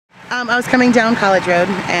I was coming down College Road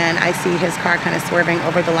and I see his car kind of swerving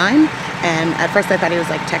over the line, and at first I thought he was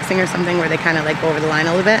like texting or something where they kind of like go over the line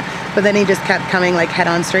a little bit, but then he just kept coming like head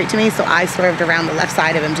on straight to me, so I swerved around the left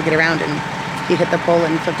side of him to get around, and he hit the pole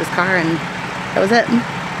and flipped his car, and that was it.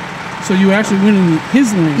 So you actually went in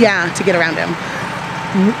his lane? Yeah, to get around him.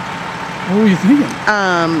 What were you thinking?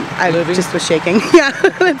 I just was shaking. Yeah,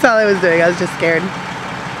 that's all I was doing. I was just scared.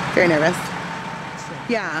 Very nervous.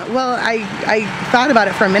 Yeah, well, I thought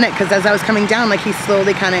about it for a minute because as I was coming down, like he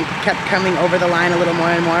slowly kind of kept coming over the line a little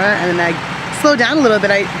more and more, and then I slowed down a little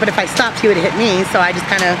bit, but if I stopped, he would have hit me, so I just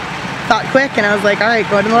kind of thought quick, and I was like, all right,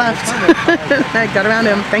 go to the left. I got around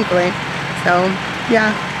him, thankfully. So,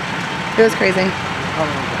 yeah, it was crazy.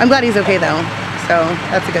 I'm glad he's okay, though, so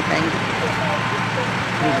that's a good thing.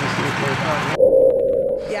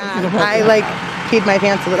 Yeah, I, like, peed my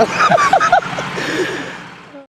pants a little.